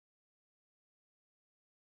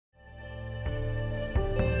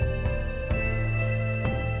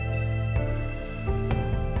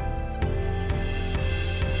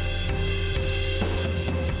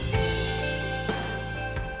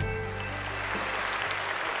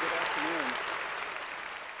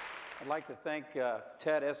like to thank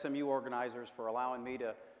TEDxSMU organizers for allowing me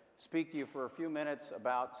to speak to you for a few minutes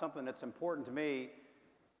about something that's important to me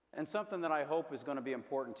and something that I hope is going to be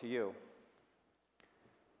important to you.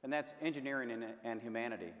 And that's engineering and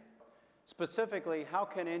humanity. Specifically, how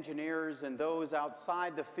can engineers and those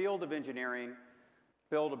outside the field of engineering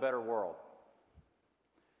build a better world?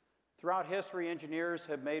 Throughout history, engineers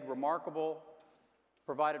have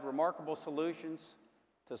provided remarkable solutions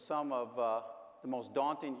to some of the most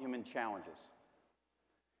daunting human challenges.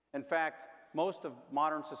 In fact, most of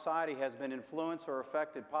modern society has been influenced or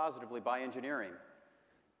affected positively by engineering.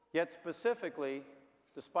 Yet specifically,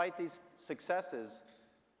 despite these successes,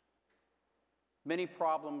 many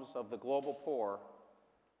problems of the global poor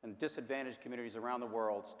and disadvantaged communities around the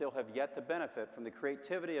world still have yet to benefit from the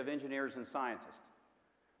creativity of engineers and scientists.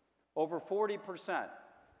 Over 40%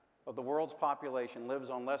 of the world's population lives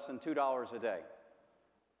on less than $2 a day.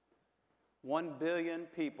 1 billion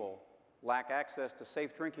people lack access to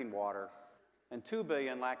safe drinking water, and 2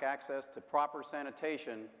 billion lack access to proper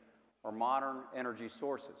sanitation or modern energy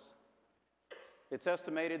sources. It's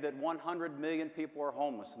estimated that 100 million people are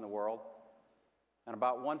homeless in the world, and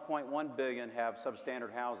about 1.1 billion have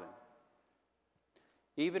substandard housing.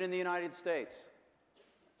 Even in the United States,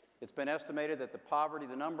 it's been estimated that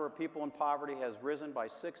the number of people in poverty has risen by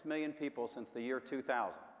 6 million people since the year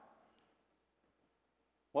 2000.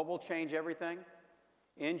 What will change everything?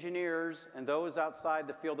 Engineers and those outside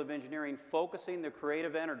the field of engineering focusing their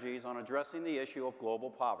creative energies on addressing the issue of global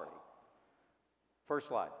poverty. First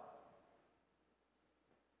slide.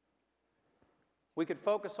 We could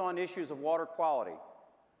focus on issues of water quality,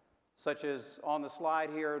 such as on the slide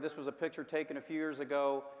here. This was a picture taken a few years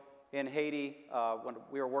ago in Haiti when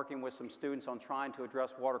we were working with some students on trying to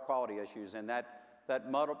address water quality issues, and that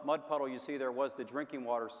mud puddle you see there was the drinking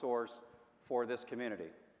water source for this community.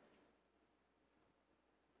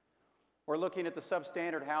 We're looking at the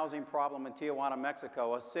substandard housing problem in Tijuana,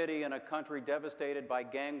 Mexico, a city and a country devastated by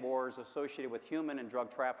gang wars associated with human and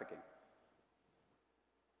drug trafficking.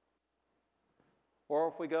 Or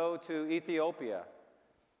if we go to Ethiopia,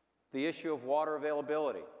 the issue of water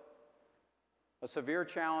availability, a severe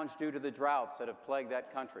challenge due to the droughts that have plagued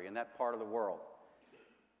that country and that part of the world.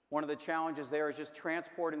 One of the challenges there is just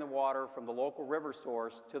transporting the water from the local river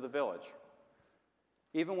source to the village.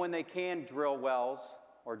 Even when they can drill wells,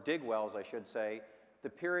 or dig wells, I should say,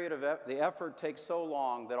 the effort takes so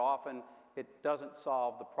long that often it doesn't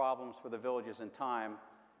solve the problems for the villages in time,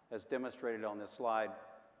 as demonstrated on this slide,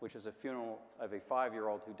 which is a funeral of a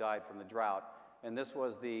 5-year-old who died from the drought. And this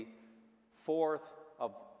was the fourth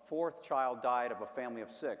child died of a family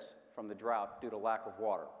of 6 from the drought due to lack of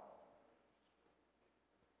water.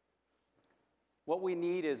 What we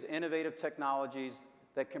need is innovative technologies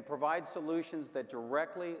that can provide solutions that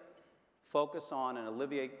directly focus on and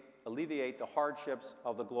alleviate the hardships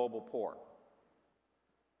of the global poor.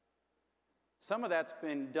 Some of that's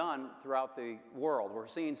been done throughout the world. We're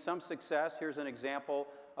seeing some success. Here's an example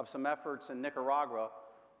of some efforts in Nicaragua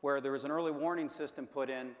where there was an early warning system put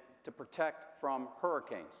in to protect from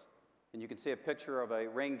hurricanes. And you can see a picture of a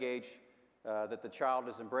rain gauge that the child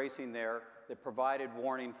is embracing there that provided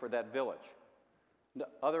warning for that village.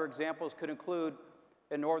 Other examples could include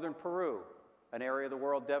in northern Peru, an area of the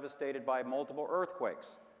world devastated by multiple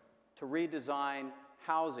earthquakes, to redesign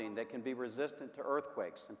housing that can be resistant to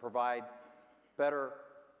earthquakes and provide better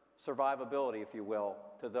survivability, if you will,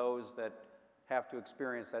 to those that have to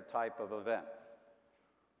experience that type of event.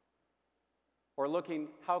 Or looking,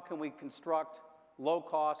 how can we construct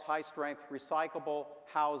low-cost, high-strength, recyclable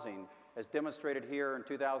housing, as demonstrated here in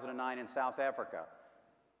 2009 in South Africa,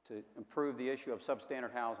 to improve the issue of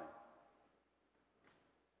substandard housing.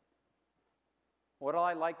 What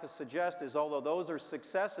I'd like to suggest is, although those are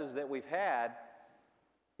successes that we've had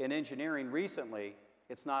in engineering recently,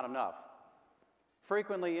 it's not enough.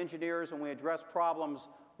 Frequently, engineers, when we address problems,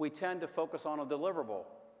 we tend to focus on a deliverable.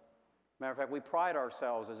 Matter of fact, we pride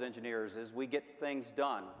ourselves as engineers as we get things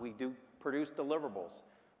done. We do produce deliverables,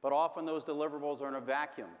 but often those deliverables are in a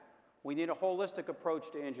vacuum. We need a holistic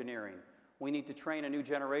approach to engineering. We need to train a new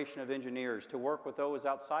generation of engineers to work with those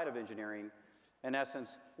outside of engineering. In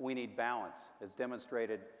essence, we need balance, as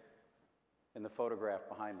demonstrated in the photograph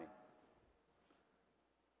behind me.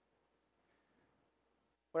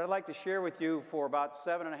 What I'd like to share with you for about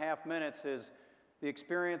 7.5 minutes is the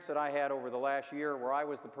experience that I had over the last year where I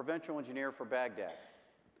was the provincial engineer for Baghdad,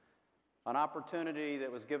 an opportunity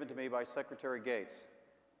that was given to me by Secretary Gates,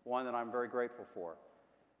 one that I'm very grateful for.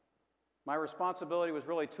 My responsibility was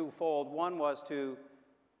really twofold. One was to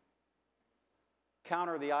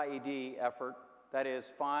counter the IED effort, that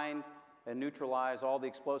is, find and neutralize all the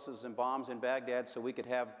explosives and bombs in Baghdad so we could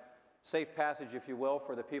have safe passage, if you will,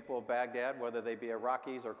 for the people of Baghdad, whether they be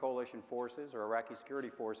Iraqis or coalition forces or Iraqi security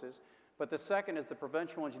forces. But the second is the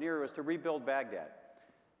provincial engineer was to rebuild Baghdad.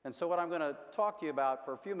 And so what I'm going to talk to you about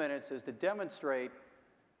for a few minutes is to demonstrate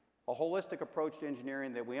a holistic approach to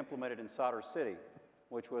engineering that we implemented in Sadr City,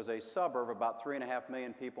 which was a suburb of about 3.5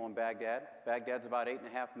 million people in Baghdad. Baghdad's about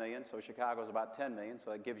 8.5 million, so Chicago's about 10 million,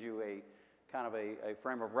 so that gives you a kind of a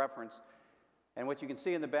frame of reference. And what you can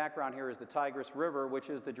see in the background here is the Tigris River, which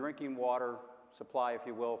is the drinking water supply, if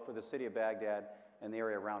you will, for the city of Baghdad and the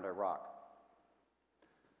area around Iraq.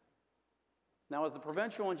 Now, as the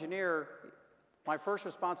provincial engineer, my first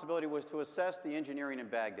responsibility was to assess the engineering in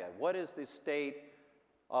Baghdad. What is the state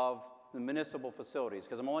of the municipal facilities?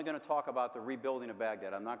 Because I'm only going to talk about the rebuilding of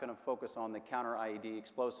Baghdad. I'm not going to focus on the counter-IED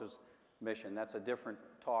explosives mission. That's a different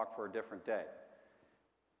talk for a different day.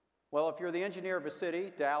 Well, if you're the engineer of a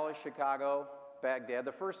city, Dallas, Chicago, Baghdad,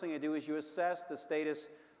 the first thing you do is you assess the status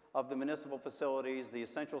of the municipal facilities, the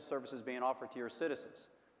essential services being offered to your citizens.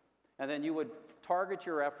 And then you would target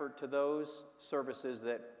your effort to those services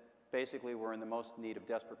that basically were in the most need of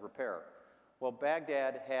desperate repair. Well,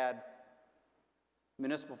 Baghdad had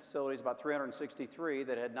municipal facilities, about 363,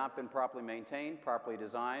 that had not been properly maintained, properly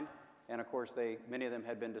designed, and of course many of them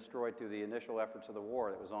had been destroyed through the initial efforts of the war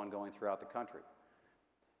that was ongoing throughout the country.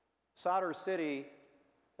 Sadr City,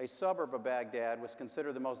 a suburb of Baghdad, was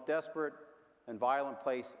considered the most desperate and violent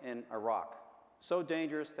place in Iraq. So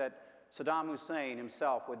dangerous that Saddam Hussein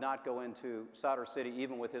himself would not go into Sadr City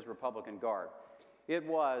even with his Republican Guard. It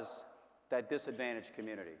was that disadvantaged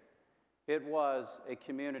community. It was a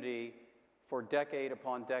community for decade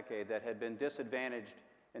upon decade that had been disadvantaged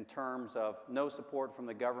in terms of no support from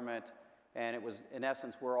the government, and it was, in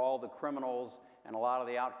essence, where all the criminals and a lot of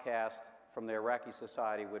the outcasts from the Iraqi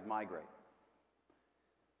society would migrate.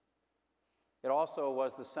 It also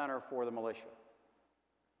was the center for the militia.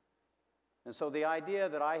 And so the idea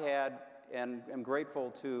that I had, and am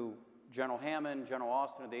grateful to General Hammond, General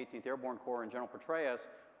Austin of the 18th Airborne Corps, and General Petraeus,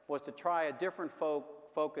 was to try a different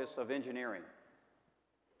focus of engineering.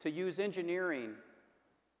 To use engineering,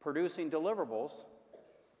 producing deliverables,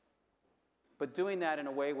 but doing that in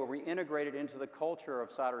a way where we integrate it into the culture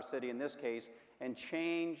of Sadr City in this case, and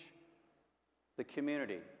change the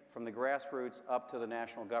community from the grassroots up to the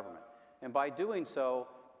national government. And by doing so,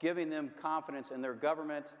 giving them confidence in their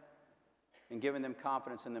government and giving them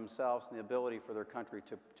confidence in themselves and the ability for their country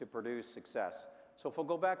to produce success. So if we'll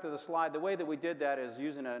go back to the slide, the way that we did that is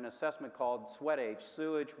using an assessment called SEWAGE,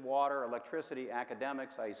 sewage, water, electricity,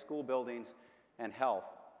 academics, i.e. school buildings, and health.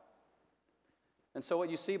 And so what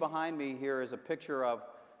you see behind me here is a picture of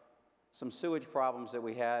some sewage problems that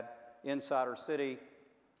we had in Sadr City.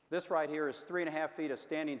 This right here is 3.5 feet of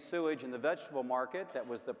standing sewage in the vegetable market. That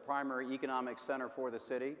was the primary economic center for the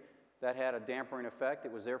city. That had a dampering effect.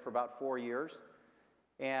 It was there for about 4 years.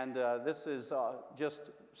 And this is just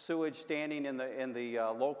sewage standing in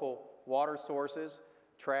the local water sources,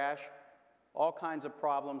 trash, all kinds of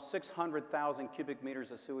problems. 600,000 cubic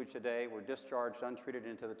meters of sewage a day were discharged untreated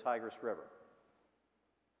into the Tigris River,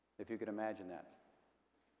 if you could imagine that.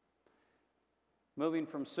 Moving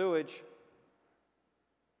from sewage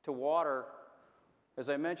to water, as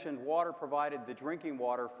I mentioned, water provided the drinking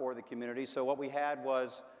water for the community. So what we had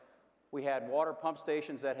was, we had water pump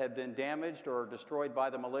stations that had been damaged or destroyed by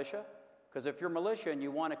the militia. Because if you're militia and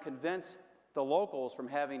you want to convince the locals from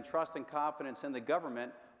having trust and confidence in the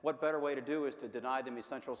government, what better way to do is to deny them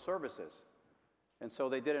essential services? And so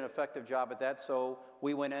they did an effective job at that. So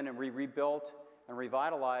we went in and rebuilt and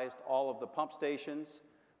revitalized all of the pump stations,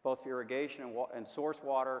 both for irrigation and source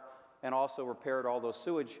water, and also repaired all those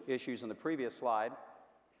sewage issues in the previous slide.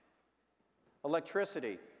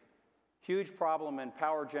 Electricity. Huge problem in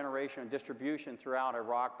power generation and distribution throughout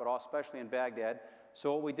Iraq, but especially in Baghdad.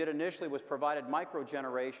 So what we did initially was provided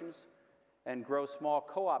micro-generations and grow small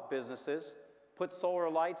co-op businesses, put solar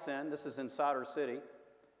lights in. This is in Sadr City.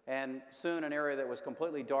 And soon an area that was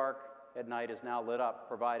completely dark at night is now lit up,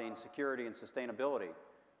 providing security and sustainability.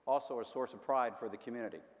 Also a source of pride for the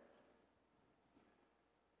community.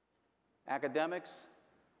 Academics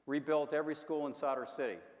rebuilt every school in Sadr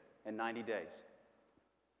City in 90 days.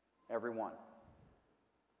 Every one.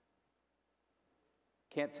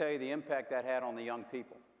 Can't tell you the impact that had on the young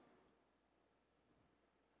people.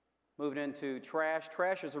 Moving into trash.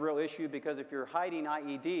 Trash is a real issue because if you're hiding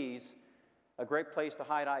IEDs, a great place to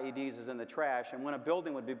hide IEDs is in the trash. And when a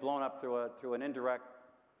building would be blown up through an indirect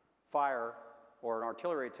fire or an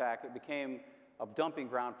artillery attack, it became a dumping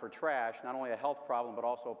ground for trash, not only a health problem, but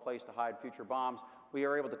also a place to hide future bombs. We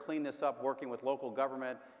are able to clean this up working with local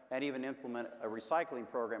government and even implement a recycling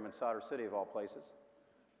program in Sadr City, of all places.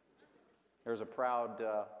 There's a proud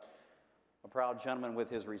a proud gentleman with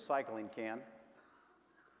his recycling can.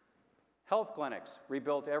 Health clinics,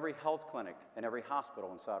 rebuilt every health clinic and every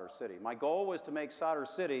hospital in Sadr City. My goal was to make Sadr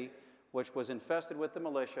City, which was infested with the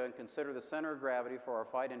militia and considered the center of gravity for our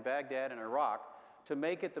fight in Baghdad and Iraq, to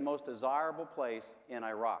make it the most desirable place in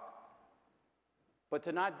Iraq. But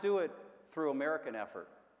to not do it through American effort,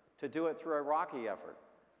 to do it through Iraqi effort,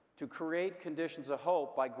 to create conditions of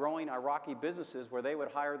hope by growing Iraqi businesses where they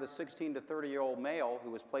would hire the 16 to 30-year-old male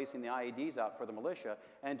who was placing the IEDs out for the militia,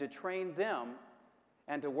 and to train them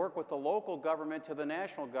and to work with the local government to the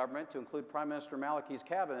national government, to include Prime Minister Maliki's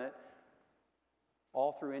cabinet,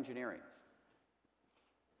 all through engineering.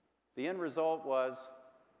 The end result was,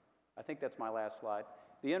 I think that's my last slide,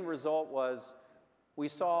 the end result was we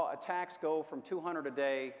saw attacks go from 200 a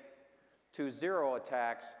day to 0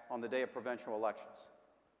 attacks on the day of provincial elections.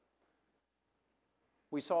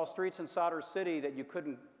 We saw streets in Sadr City that you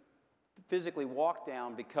couldn't physically walk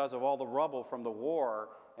down because of all the rubble from the war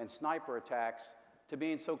and sniper attacks, to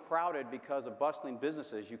being so crowded because of bustling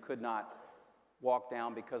businesses you could not walk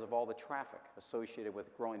down because of all the traffic associated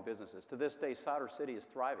with growing businesses. To this day, Sadr City is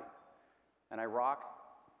thriving, and Iraq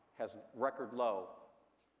has record low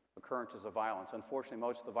occurrences of violence. Unfortunately,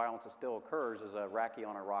 most of the violence that still occurs is Iraqi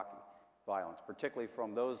on Iraqi violence, particularly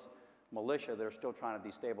from those militia that are still trying to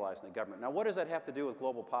destabilize the government. Now, what does that have to do with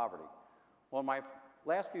global poverty? Well, in my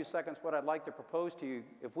last few seconds, what I'd like to propose to you,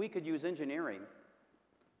 if we could use engineering,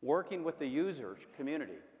 working with the users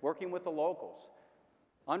community, working with the locals,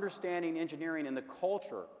 understanding engineering in the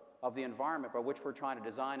culture of the environment by which we're trying to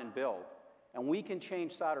design and build, and we can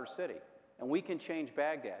change Sadr City, and we can change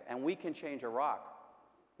Baghdad, and we can change Iraq.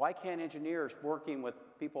 Why can't engineers working with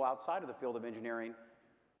people outside of the field of engineering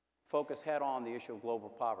focus head on the issue of global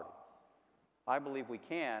poverty? I believe we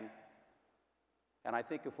can, and I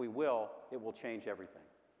think if we will, it will change everything.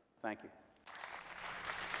 Thank you.